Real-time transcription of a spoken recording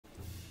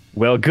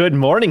Well, good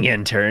morning,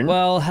 intern.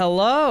 Well,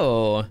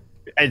 hello.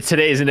 And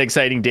today is an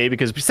exciting day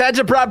because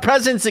Santa brought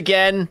presents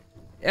again.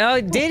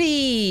 Oh, did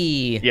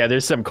he? Yeah,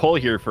 there's some coal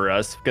here for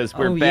us because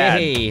we're bad.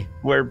 Yay.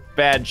 We're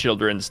bad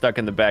children stuck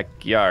in the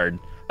backyard.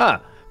 Huh.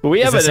 But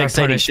we have an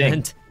exciting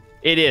thing.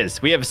 It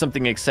is. We have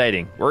something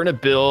exciting. We're going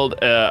to build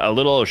a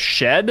little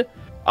shed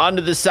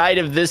onto the side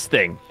of this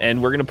thing.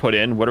 And we're going to put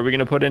in, what are we going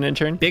to put in,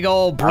 intern? Big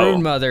old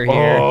Broodmother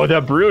here. Oh, the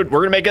brood.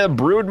 We're going to make a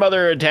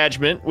Broodmother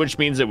attachment, which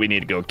means that we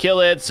need to go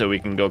kill it so we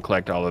can go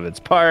collect all of its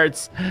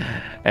parts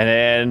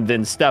and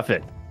then stuff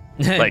it.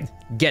 Like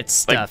get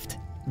stuffed.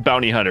 Like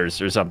bounty hunters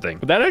or something.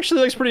 But that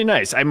actually looks pretty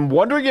nice. I'm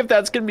wondering if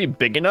that's going to be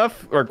big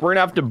enough or we're going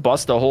to have to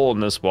bust a hole in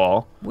this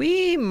wall.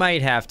 We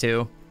might have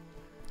to.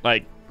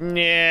 Like,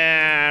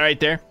 yeah, right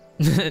there.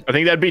 I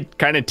think that'd be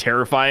kind of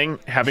terrifying,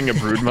 having a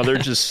Broodmother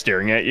just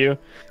staring at you.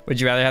 Would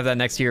you rather have that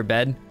next to your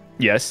bed?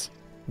 Yes.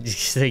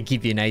 Just to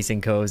keep you nice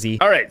and cozy.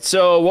 All right,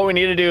 so what we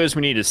need to do is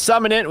we need to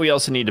summon it. We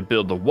also need to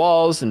build the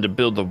walls, and to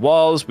build the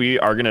walls, we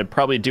are gonna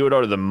probably do it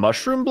out of the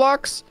mushroom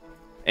blocks.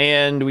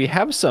 And we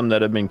have some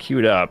that have been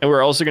queued up. And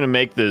we're also gonna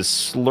make the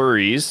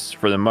slurries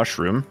for the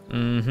mushroom.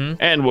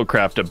 And we'll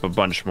craft up a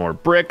bunch more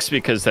bricks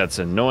because that's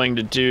annoying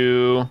to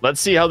do.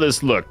 Let's see how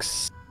this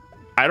looks.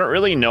 I don't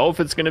really know if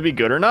it's gonna be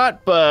good or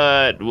not,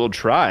 but we'll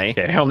try.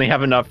 Okay, I only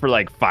have enough for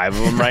like 5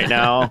 of them right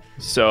now.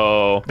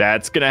 So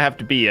that's gonna have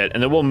to be it.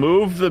 And then we'll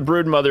move the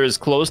Broodmother as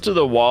close to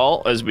the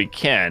wall as we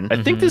can.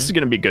 I think this is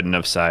gonna be good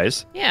enough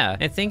size. Yeah,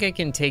 I think I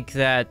can take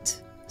that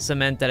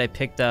cement that I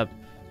picked up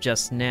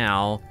just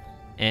now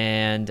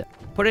and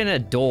put in a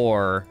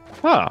door.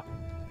 Huh.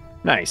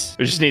 Nice.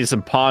 We just need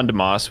some pond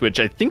moss, which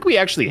I think we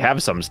actually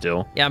have some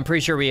still. Yeah, I'm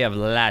pretty sure we have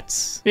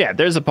lots. Yeah,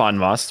 there's a pond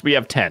moss. We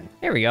have 10.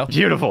 There we go.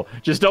 Beautiful.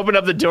 Just open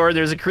up the door.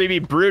 There's a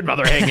creepy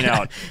Broodmother hanging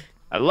out.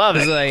 I love it.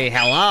 It's like,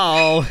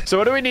 hello. So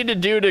what do we need to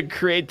do to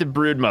create the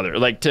Broodmother?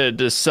 Like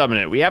to summon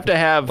it? We have to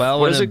have,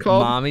 what is it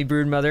called? Mommy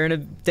Broodmother and a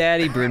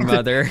daddy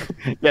Broodmother.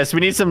 Yes, we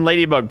need some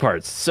ladybug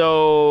parts.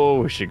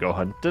 So we should go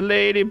hunt the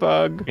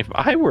ladybug. If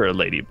I were a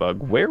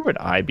ladybug, where would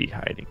I be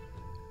hiding?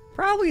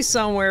 Probably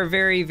somewhere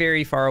very,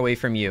 very far away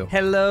from you.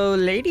 Hello,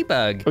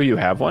 ladybug. Oh, you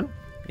have one?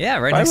 Yeah,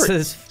 right next to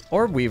this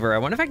orb weaver. I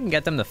wonder if I can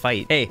get them to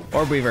fight. Hey,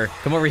 orb weaver,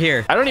 come over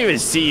here. I don't even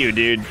see you,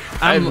 dude.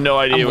 I have no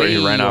idea where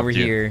you ran off to. Over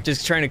here,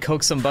 just trying to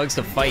coax some bugs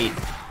to fight.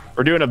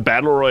 We're doing a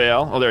battle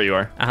royale. Oh, there you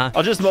are. Uh-huh.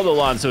 I'll just mow the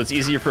lawn so it's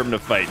easier for him to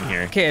fight in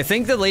here. Okay, I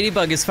think the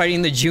ladybug is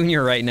fighting the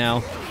junior right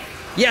now.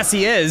 Yes,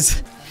 he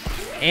is.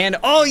 And,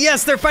 oh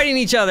yes, they're fighting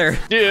each other.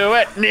 Do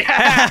it.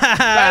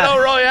 Battle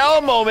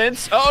Royale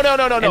moments. Oh, no.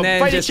 And then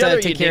fight just, each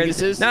other, take care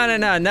of,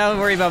 No, don't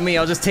worry about me.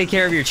 I'll just take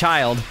care of your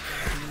child.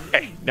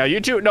 Hey, now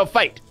you two, no,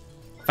 fight.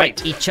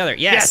 Fight each other,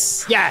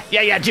 yes. Yeah,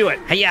 do it.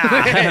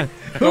 Yeah.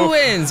 Who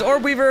wins,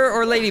 Orb Weaver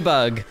or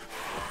Ladybug?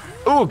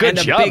 Ooh, good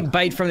job. And a big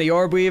bite from the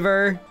Orb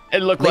Weaver. It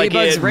looked like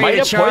it might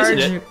have poisoned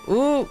it.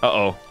 Ooh.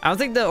 Uh-oh. I don't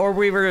think the Orb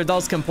Weaver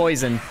adults can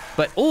poison,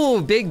 but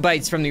ooh, big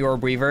bites from the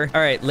Orb Weaver.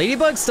 All right,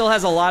 Ladybug still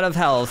has a lot of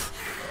health.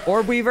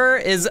 Orb Weaver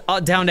is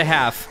down to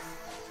half.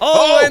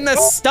 Oh, and the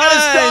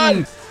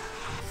stun!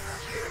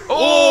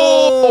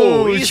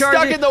 Oh, he's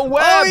stuck in the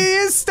web. Oh, he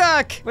is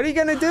stuck. What are you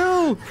gonna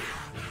do?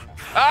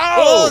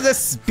 Oh, the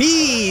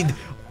speed.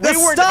 The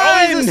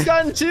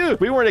stun too.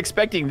 We weren't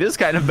expecting this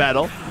kind of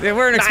battle. They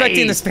weren't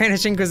expecting the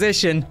Spanish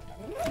Inquisition.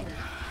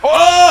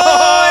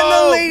 Oh, and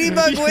the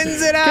ladybug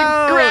wins it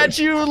out.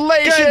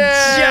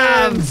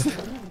 Congratulations. Good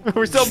job.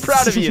 We're so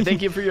proud of you.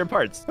 Thank you for your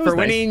parts. For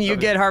winning, you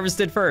get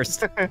harvested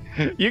first.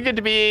 You get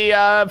to be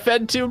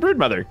fed to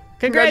Broodmother.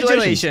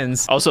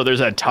 Congratulations. Also, there's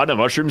a ton of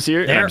mushrooms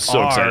here, and I'm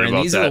so excited about that.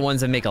 And these are the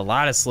ones that make a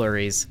lot of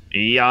slurries.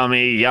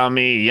 Yummy,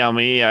 yummy,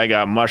 yummy. I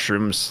got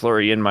mushroom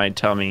slurry in my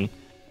tummy.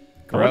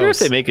 Gross. I wonder if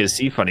they make us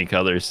see funny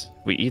colors.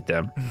 We eat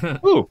them.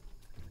 Ooh,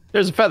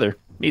 there's a feather.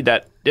 Need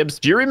that. Dibs.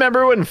 Do you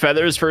remember when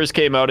feathers first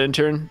came out,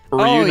 intern? Or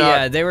were you not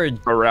yeah, they were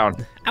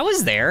around. I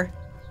was there.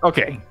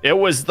 Okay, it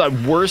was the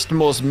worst,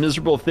 most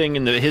miserable thing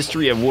in the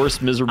history of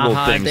worst miserable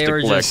things to collect. They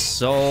were just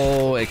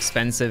so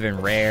expensive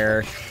and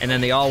rare, and then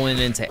they all went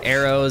into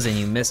arrows, and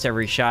you missed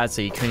every shot,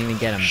 so you couldn't even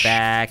get them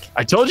back.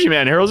 I told you,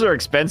 man, arrows are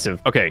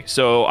expensive. Okay,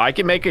 so I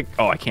can make it.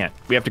 Oh, I can't.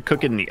 We have to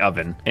cook it in the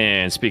oven.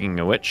 And speaking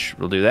of which,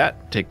 we'll do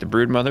that. Take the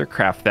Broodmother,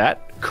 craft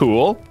that.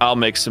 Cool. I'll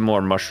make some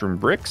more mushroom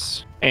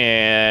bricks.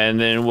 And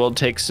then we'll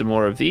take some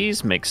more of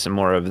these, make some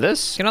more of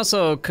this. You can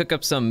also cook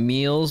up some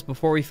meals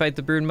before we fight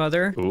the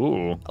Broodmother.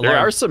 Ooh, there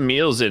are some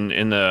meals in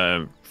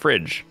the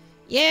fridge.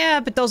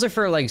 Yeah, but those are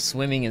for like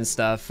swimming and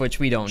stuff, which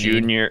we don't need.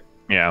 Junior,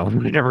 yeah,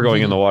 we're never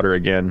going in the water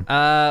again.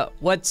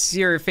 What's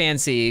your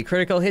fancy?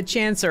 Critical hit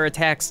chance or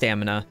attack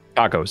stamina?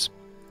 Tacos.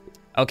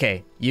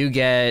 Okay, you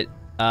get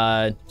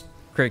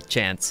crit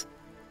chance.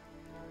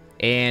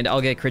 And I'll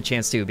get crit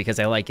chance too, because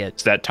I like it.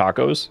 Is that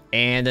tacos?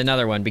 And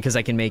another one, because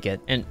I can make it.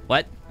 And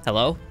what?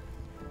 Hello?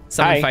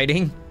 Someone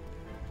fighting?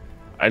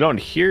 I don't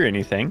hear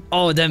anything.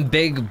 Oh, them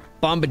big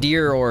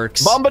bombardier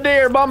orcs.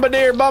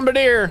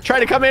 Bombardier.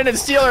 Try to come in and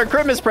steal our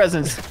Christmas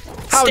presents.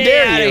 How dare you?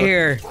 Stay out of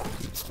here.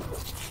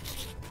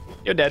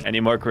 You're dead.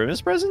 Any more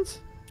Christmas presents?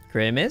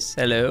 Grimace,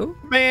 hello?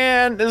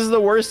 Man, this is the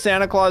worst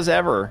Santa Claus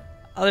ever.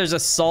 Oh, there's a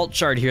salt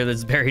shard here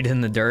that's buried in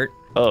the dirt.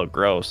 Oh,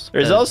 gross.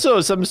 There's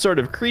also some sort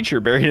of creature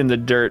buried in the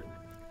dirt.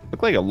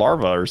 Look like a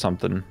larva or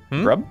something.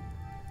 Grub?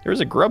 There's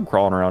a grub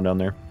crawling around down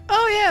there.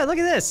 Oh yeah, look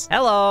at this.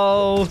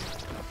 Hello.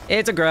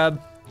 It's a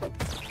grub.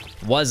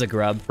 Was a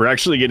grub. We're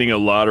actually getting a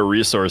lot of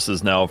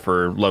resources now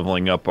for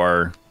leveling up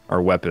our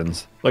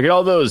weapons. Look at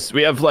all those.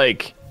 We have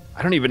like,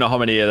 I don't even know how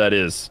many of that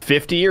is.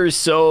 50 or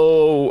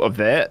so of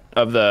that,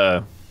 of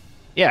the,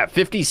 yeah,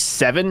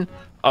 57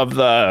 of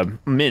the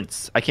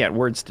mints. I can't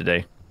words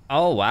today.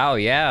 Oh, wow,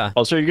 yeah.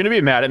 Also, you're gonna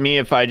be mad at me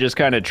if I just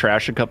kind of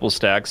trash a couple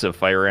stacks of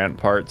fire ant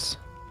parts.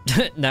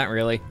 Not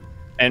really.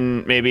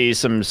 And maybe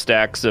some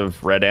stacks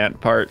of red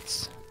ant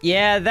parts.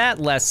 Yeah, that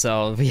less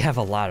so. We have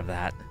a lot of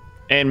that.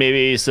 And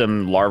maybe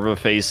some larva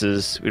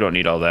faces. We don't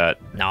need all that.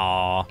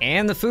 No.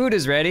 And the food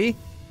is ready.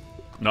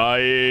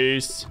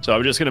 Nice. So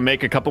I'm just gonna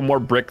make a couple more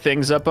brick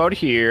things up out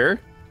here.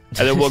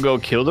 And then we'll go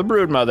kill the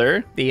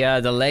broodmother.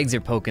 The legs are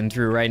poking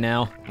through right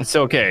now. It's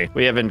okay.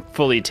 We haven't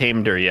fully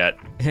tamed her yet.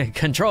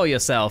 Control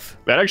yourself.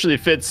 That actually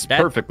fits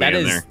perfectly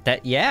in there.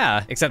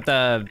 Yeah, except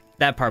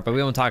that part, but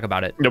we won't talk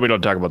about it. No, we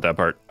don't talk about that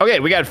part. Okay,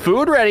 we got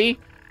food ready.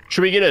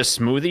 Should we get a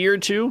smoothie or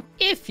two?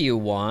 If you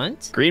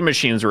want. Green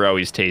machines are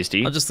always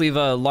tasty. I'll just leave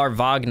a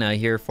Larvagna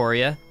here for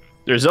you.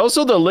 There's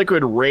also the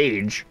liquid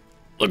rage.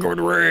 Liquid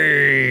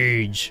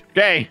rage.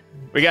 Okay,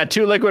 we got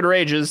 2 liquid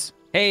rages.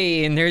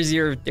 Hey, and there's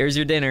your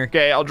dinner.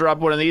 Okay, I'll drop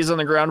one of these on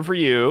the ground for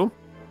you.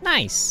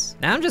 Nice.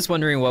 Now I'm just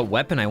wondering what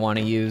weapon I want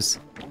to use.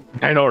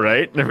 I know,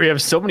 right? We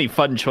have so many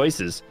fun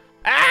choices.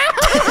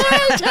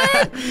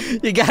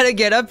 You gotta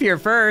get up here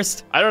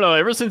first. I don't know,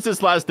 ever since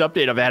this last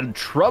update, I've had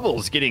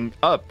troubles getting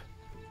up.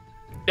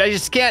 I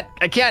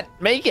can't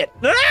make it.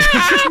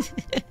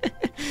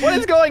 What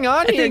is going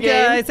on here,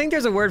 game? I think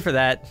there's a word for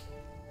that.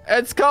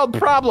 It's called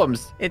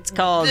problems. It's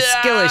called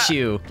skill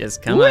issue.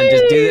 Just come on,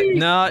 just do it.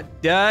 No,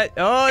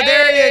 oh,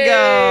 there you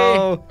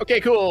go.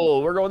 Okay,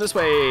 cool. We're going this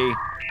way.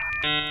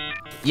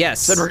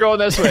 Yes. Then we're going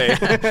this way.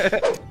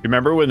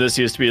 Remember when this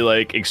used to be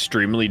like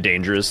extremely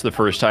dangerous? The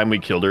first time we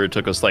killed her, it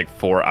took us like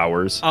 4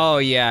 hours. Oh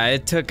yeah,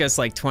 it took us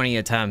like 20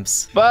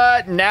 attempts.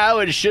 But now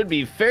it should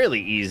be fairly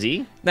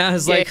easy. Now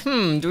it's like,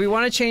 do we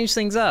want to change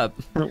things up?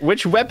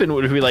 Which weapon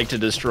would we like to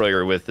destroy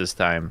her with this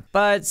time?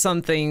 But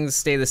some things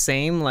stay the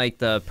same, like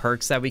the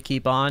perks that we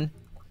keep on.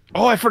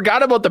 Oh, I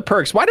forgot about the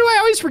perks. Why do I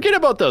always forget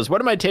about those?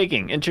 What am I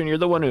taking? Intern, you're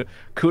the one who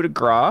coup de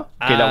grace.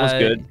 Okay, that was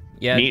good.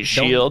 Yeah, neat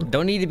shield.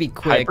 Don't need to be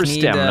quick.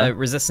 Need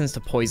resistance to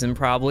poison,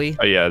 probably.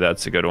 Oh yeah,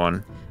 that's a good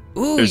one.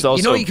 Ooh, also,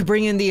 you know you could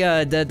bring in the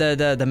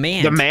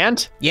mant. The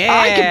mant? Yeah.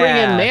 I could bring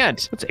in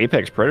mant. What's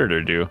Apex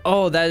Predator do?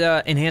 Oh,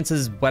 that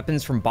enhances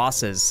weapons from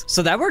bosses.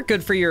 So that worked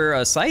good for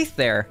your scythe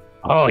there.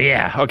 Oh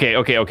yeah. Okay.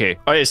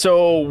 Okay,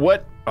 so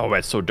what? Oh,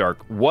 that's so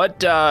dark. What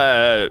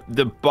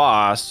the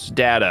boss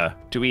data?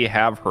 Do we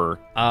have her?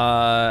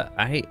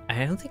 I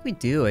don't think we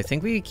do. I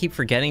think we keep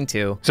forgetting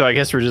to. So I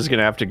guess we're just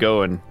gonna have to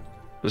go and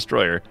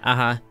destroy her.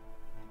 Uh-huh.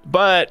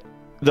 But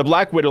the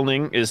black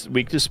whittling is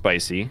weak to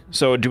spicy.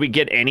 So do we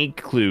get any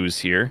clues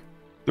here?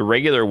 The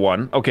regular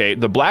one. Okay,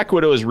 the black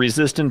widow is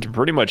resistant to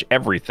pretty much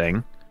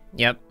everything.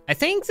 Yep. I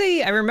think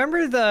I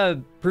remember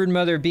the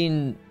broodmother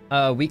being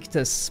weak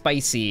to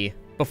spicy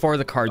before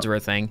the cards were a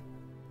thing.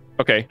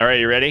 Okay. All right,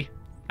 you ready?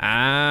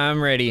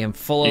 I'm ready. I'm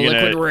full of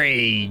liquid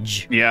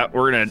rage. Yeah,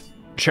 we're gonna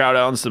chow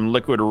down some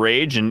liquid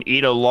rage and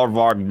eat a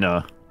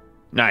Larvagna.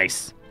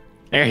 Nice.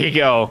 There you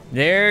go.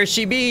 There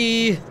she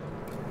be.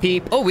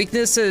 Peep. Oh,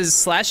 weakness is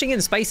slashing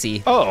and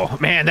spicy. Oh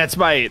man, that's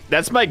my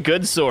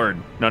good sword.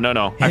 No.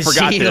 I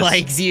forgot she this. She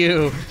likes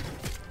you.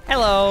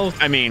 Hello.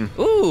 I mean.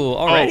 Ooh,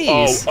 already.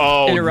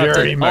 Oh,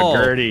 dirty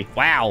McGurdy.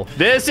 Wow.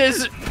 This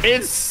is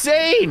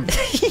insane.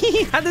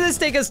 How did this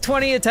take us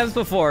 20 attempts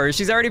before?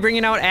 She's already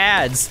bringing out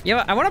ads. You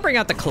know, I want to bring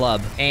out the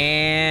club.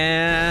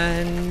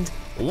 And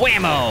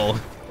whammo.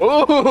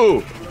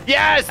 Ooh.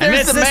 Yes,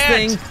 there's the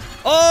thing.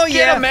 Oh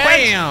yeah,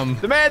 bam.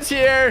 The man's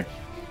here.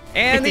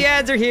 And the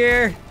ads are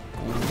here.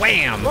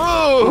 Wham.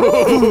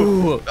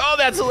 Ooh. Oh,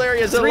 that's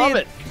hilarious. I love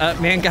it.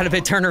 Man got a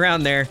bit turned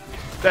around there.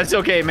 That's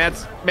okay,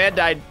 Matt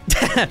died.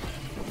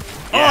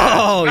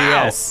 Oh,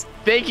 yes.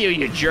 Thank you,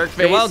 you jerk face.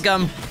 You're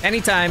welcome.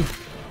 Anytime.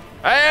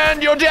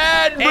 And you're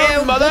dead,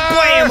 Broodmother!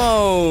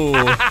 Whammo!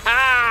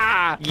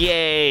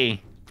 Yay.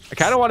 I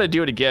kind of want to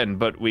do it again,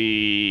 but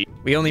we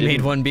only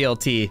made 1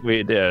 BLT.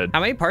 We did.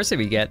 How many parts did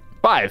we get?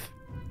 5.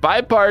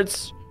 5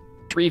 parts,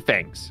 3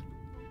 fangs,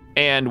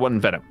 and 1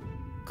 venom.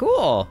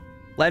 Cool.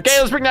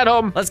 Let's bring that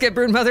home. Let's get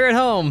Broodmother at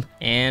home.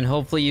 And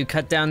hopefully you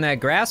cut down that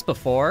grass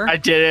before. I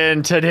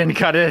didn't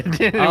cut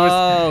it.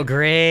 Oh,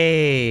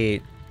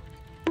 great.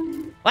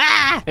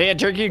 Ah! Hey,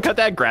 Turkey, cut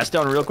that grass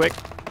down real quick.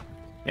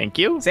 Thank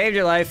you. Saved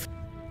your life.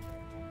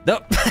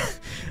 Nope.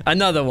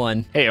 Another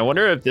one. Hey, I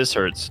wonder if this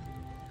hurts.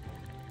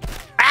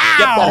 Ow!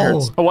 Yep, that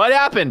hurts. What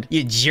happened?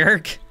 You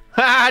jerk.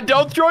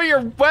 Don't throw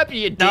your weapon,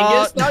 you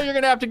dingus. Now you're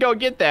gonna have to go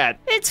get that.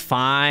 It's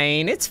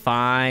fine. It's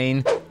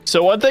fine.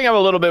 So one thing I'm a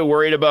little bit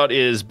worried about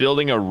is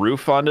building a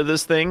roof onto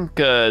this thing,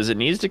 because it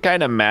needs to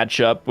kind of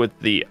match up with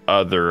the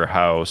other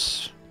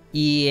house.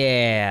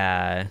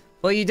 Yeah.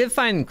 Well, you did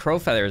find crow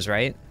feathers,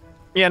 right?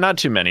 Yeah, not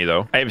too many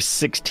though. I have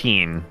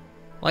 16.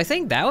 Well, I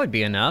think that would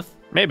be enough.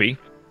 Maybe.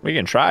 We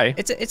can try.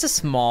 It's a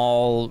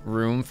small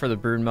room for the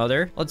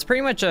Broodmother. Well, it's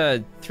pretty much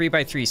a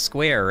 3x3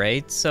 square,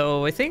 right?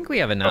 So I think we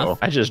have enough. Oh,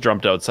 I just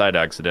jumped outside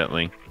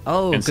accidentally.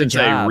 Oh, and good since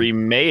I job.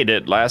 remade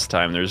it last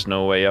time, there's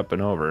no way up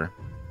and over.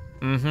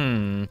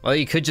 Mm-hmm. Well,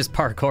 you could just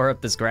parkour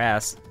up this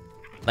grass,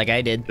 like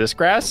I did. This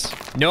grass?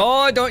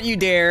 No, don't you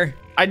dare.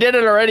 I did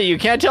it already. You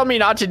can't tell me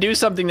not to do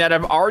something that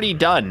I've already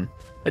done.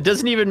 It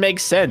doesn't even make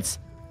sense.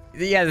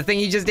 Yeah, the thing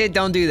you just did,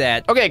 don't do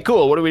that. Okay,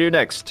 cool. What do we do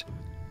next?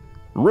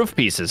 Roof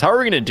pieces. How are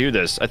we gonna do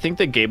this? I think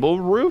the gable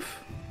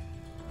roof,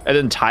 and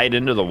then tie it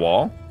into the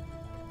wall.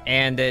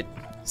 And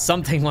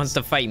something wants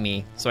to fight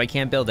me, so I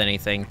can't build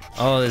anything.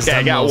 Oh, this Okay,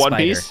 I got one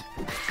spider. piece.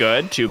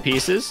 Good. 2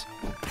 pieces.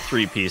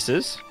 3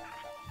 pieces.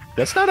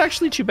 That's not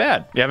actually too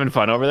bad. You having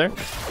fun over there?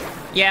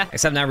 Yeah,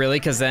 except not really,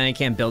 because then I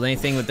can't build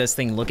anything with this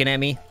thing looking at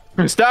me.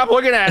 Stop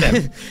looking at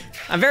him.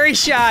 I'm very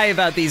shy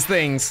about these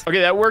things.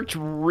 Okay, that worked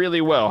really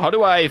well. How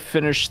do I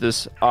finish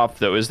this off,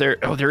 though? Is there...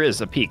 Oh, there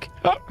is a peak.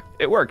 Oh,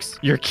 it works.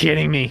 You're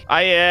kidding me.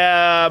 I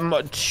am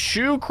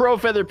 2 crow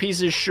feather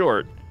pieces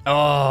short.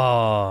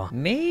 Oh,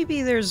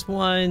 maybe there's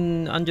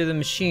one under the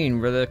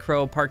machine where the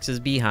crow parks his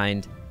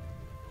behind.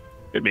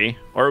 Could be.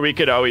 Or we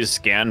could always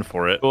scan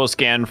for it. We'll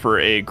scan for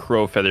a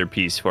crow feather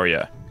piece for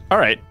you. All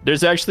right,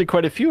 there's actually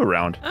quite a few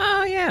around.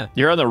 Oh, yeah.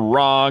 You're on the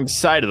wrong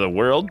side of the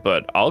world,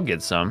 but I'll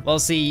get some. Well,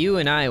 see, you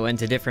and I went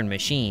to different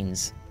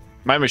machines.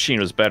 My machine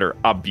was better,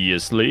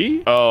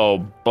 obviously.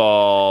 Oh,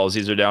 balls.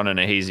 These are down in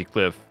a hazy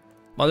cliff.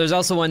 Well, there's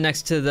also one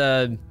next to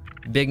the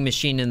big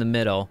machine in the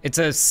middle. It's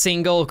a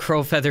single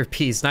crow feather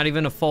piece, not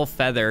even a full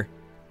feather.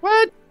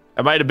 What?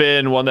 It might have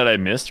been one that I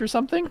missed or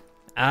something?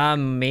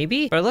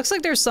 Maybe. But it looks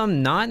like there's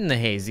some not in the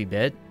hazy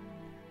bit.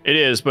 It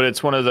is, but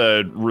it's one of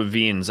the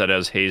ravines that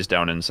has haze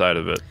down inside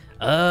of it.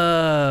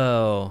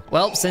 Oh.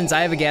 Well, since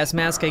I have a gas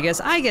mask, I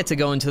guess I get to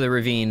go into the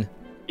ravine.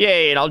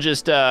 Yay, and I'll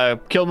just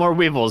kill more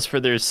weevils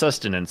for their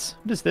sustenance.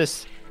 What is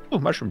this? Oh,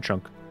 mushroom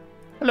chunk.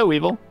 Hello,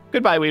 weevil.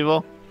 Goodbye,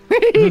 weevil.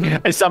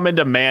 I summoned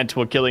a mant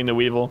while killing the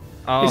weevil.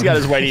 Oh, He's got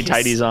his nice. whitey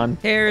tighties on.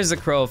 Here's a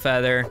crow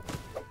feather.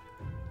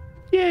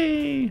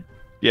 Yay.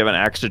 You have an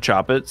axe to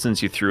chop it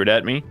since you threw it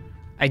at me?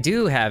 I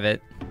do have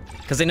it,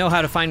 because I know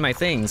how to find my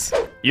things.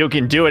 You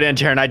can do it,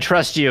 intern. I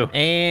trust you.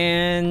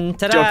 And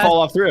ta-da! Don't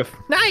fall off the roof.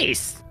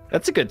 Nice.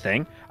 That's a good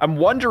thing. I'm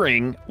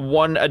wondering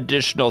one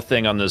additional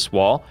thing on this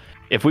wall.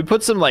 If we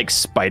put some like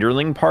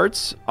spiderling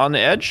parts on the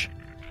edge,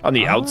 on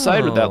the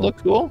outside, would that look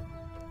cool?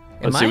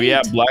 Let's see. We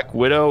have Black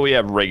Widow. We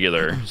have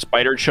regular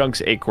spider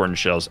chunks, acorn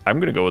shells. I'm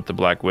gonna go with the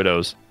Black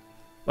Widows.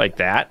 Like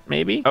that,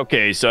 maybe?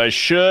 Okay, so I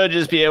should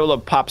just be able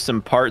to pop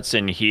some parts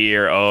in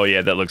here. Oh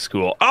yeah, that looks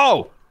cool.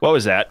 Oh, what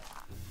was that?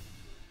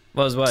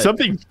 What was what?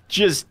 Something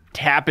just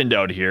happened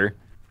out here.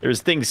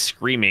 There's things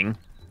screaming.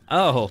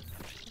 Oh.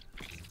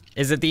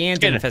 Is it the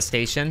ant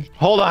infestation?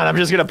 Hold on, I'm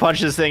just gonna punch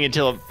this thing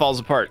until it falls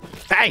apart.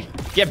 Hey,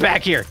 get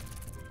back here.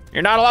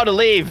 You're not allowed to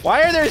leave.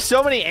 Why are there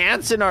so many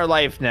ants in our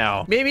life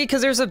now? Maybe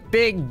because there's a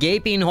big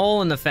gaping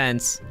hole in the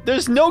fence.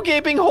 There's no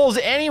gaping holes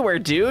anywhere,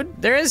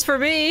 dude. There is for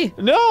me.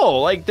 No,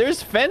 like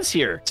there's fence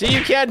here. See,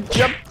 you can't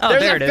jump. Oh,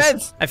 there's there a it is.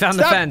 fence. I found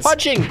the fence. Stop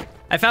punching.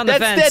 I found the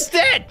fence.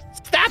 That's it.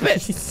 Stop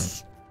it.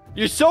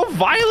 You're so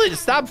violent.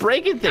 Stop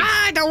breaking things.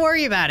 Don't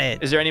worry about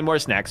it. Is there any more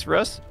snacks for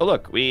us? Oh,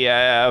 look, we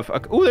have,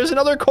 oh, there's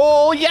another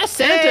coal. Yes,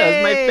 Santa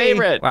is my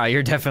favorite. Wow,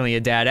 you're definitely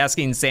a dad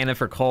asking Santa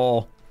for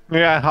coal.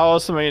 Yeah, how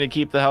else am I going to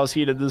keep the house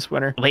heated this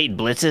winter? Wait,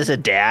 Blitz is a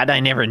dad? I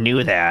never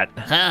knew that.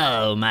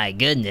 Oh, my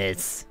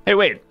goodness. Hey,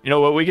 wait, you know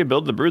what? We could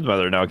build the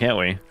Broodmother now, can't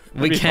we?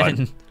 We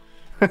can.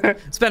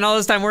 Spend all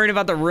this time worrying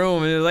about the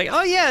room, and they're like,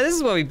 oh yeah, this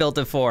is what we built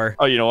it for.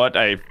 Oh, you know what?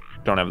 I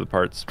don't have the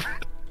parts.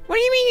 What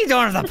do you mean you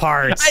don't have the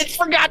parts? I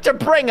forgot to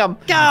bring them.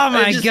 Oh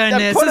my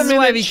goodness, this is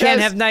why we can't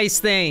have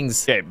nice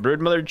things. Okay,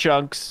 Broodmother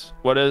chunks.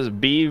 What is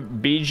bee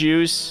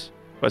juice?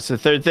 What's the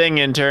third thing,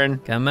 intern?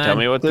 Come on. Tell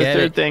me what the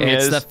third thing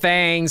is. It's the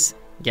fangs.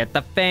 Get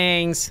the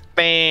fangs.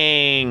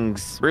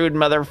 Fangs.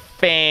 Broodmother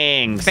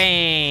fangs.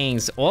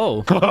 Fangs.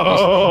 Whoa.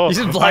 Oh, You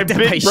just blocked it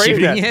by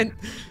shooting it?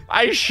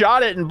 I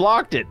shot it and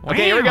blocked it.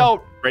 Okay, here we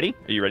go. Ready?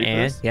 Are you ready for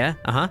this? Yeah,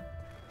 uh-huh.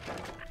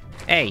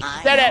 Hey.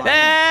 Said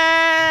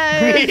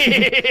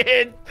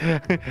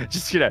it.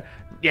 Just gonna,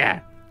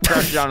 yeah,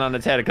 crush down on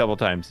its head a couple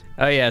times.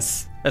 Oh,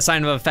 yes. A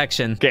sign of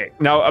affection. Okay,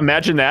 now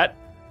imagine that.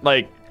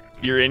 Like,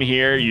 you're in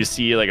here, you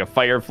see like a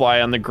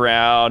firefly on the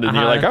ground, and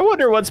you're like, I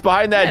wonder what's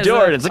behind that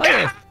door. And it's like,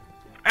 it's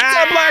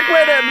a Black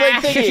Widow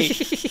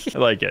thingy. I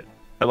like it.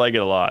 I like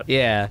it a lot.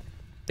 Yeah.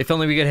 If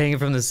only we could hang it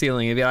from the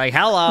ceiling. It'd be like,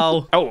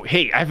 hello. Oh,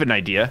 hey, I have an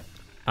idea.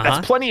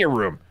 That's plenty of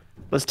room.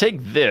 Let's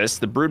take this,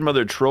 the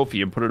Broodmother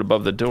trophy, and put it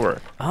above the door.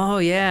 Oh,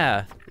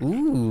 yeah.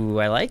 Ooh,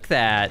 I like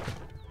that.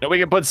 Now we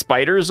can put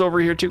spiders over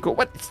here too. Cool.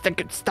 What?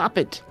 Stop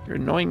it. You're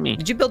annoying me.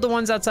 Did you build the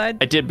ones outside?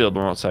 I did build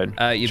one outside.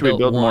 You Should we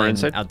build one more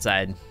inside?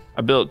 outside.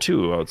 I built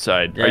 2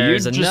 outside.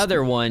 There's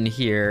another one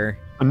here.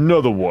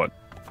 Another one.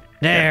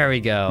 There we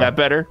go. That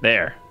better?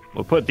 There.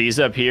 We'll put these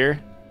up here.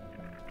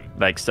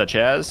 Like such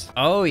as.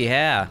 Oh,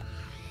 yeah.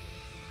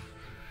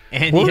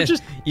 And you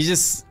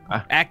just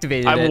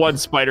activated it. I'm one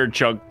spider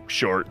chunk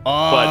short.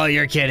 Oh,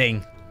 you're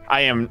kidding.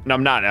 I'm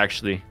not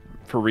actually.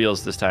 For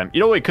reals this time. You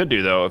know what we could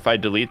do, though? If I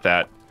delete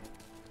that,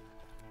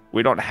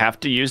 we don't have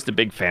to use the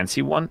big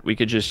fancy one. We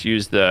could just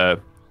use the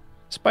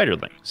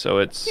spiderling. So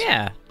it's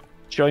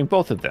showing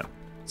both of them.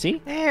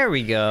 See? There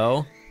we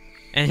go.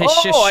 And his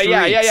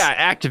yeah.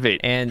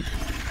 Activate. And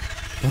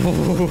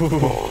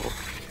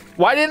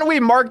why didn't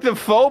we mark the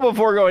foe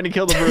before going to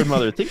kill the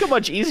Broodmother? Think how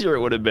much easier it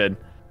would have been.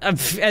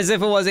 As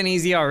if it wasn't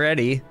easy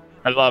already.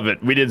 I love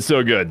it. We did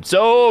so good.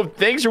 So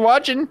thanks for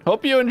watching.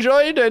 Hope you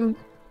enjoyed, and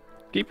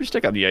keep your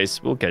stick on the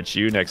ice. We'll catch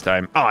you next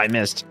time. Oh, I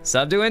missed.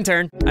 Sub to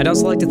intern. I'd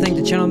also like to thank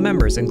the channel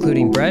members,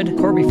 including Bread,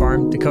 Corby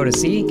Farm, Dakota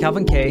C,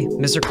 Calvin K,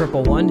 Mr.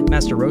 Cripple 1,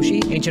 Master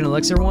Roshi, Ancient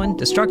Elixir 1,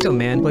 Destructo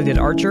Man, Bladed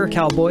Archer,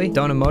 Cowboy,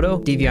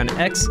 Donamoto, Devion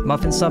X,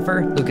 Muffin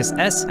Suffer, Lucas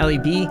S,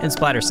 LEB, and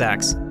Splatter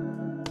Sacks.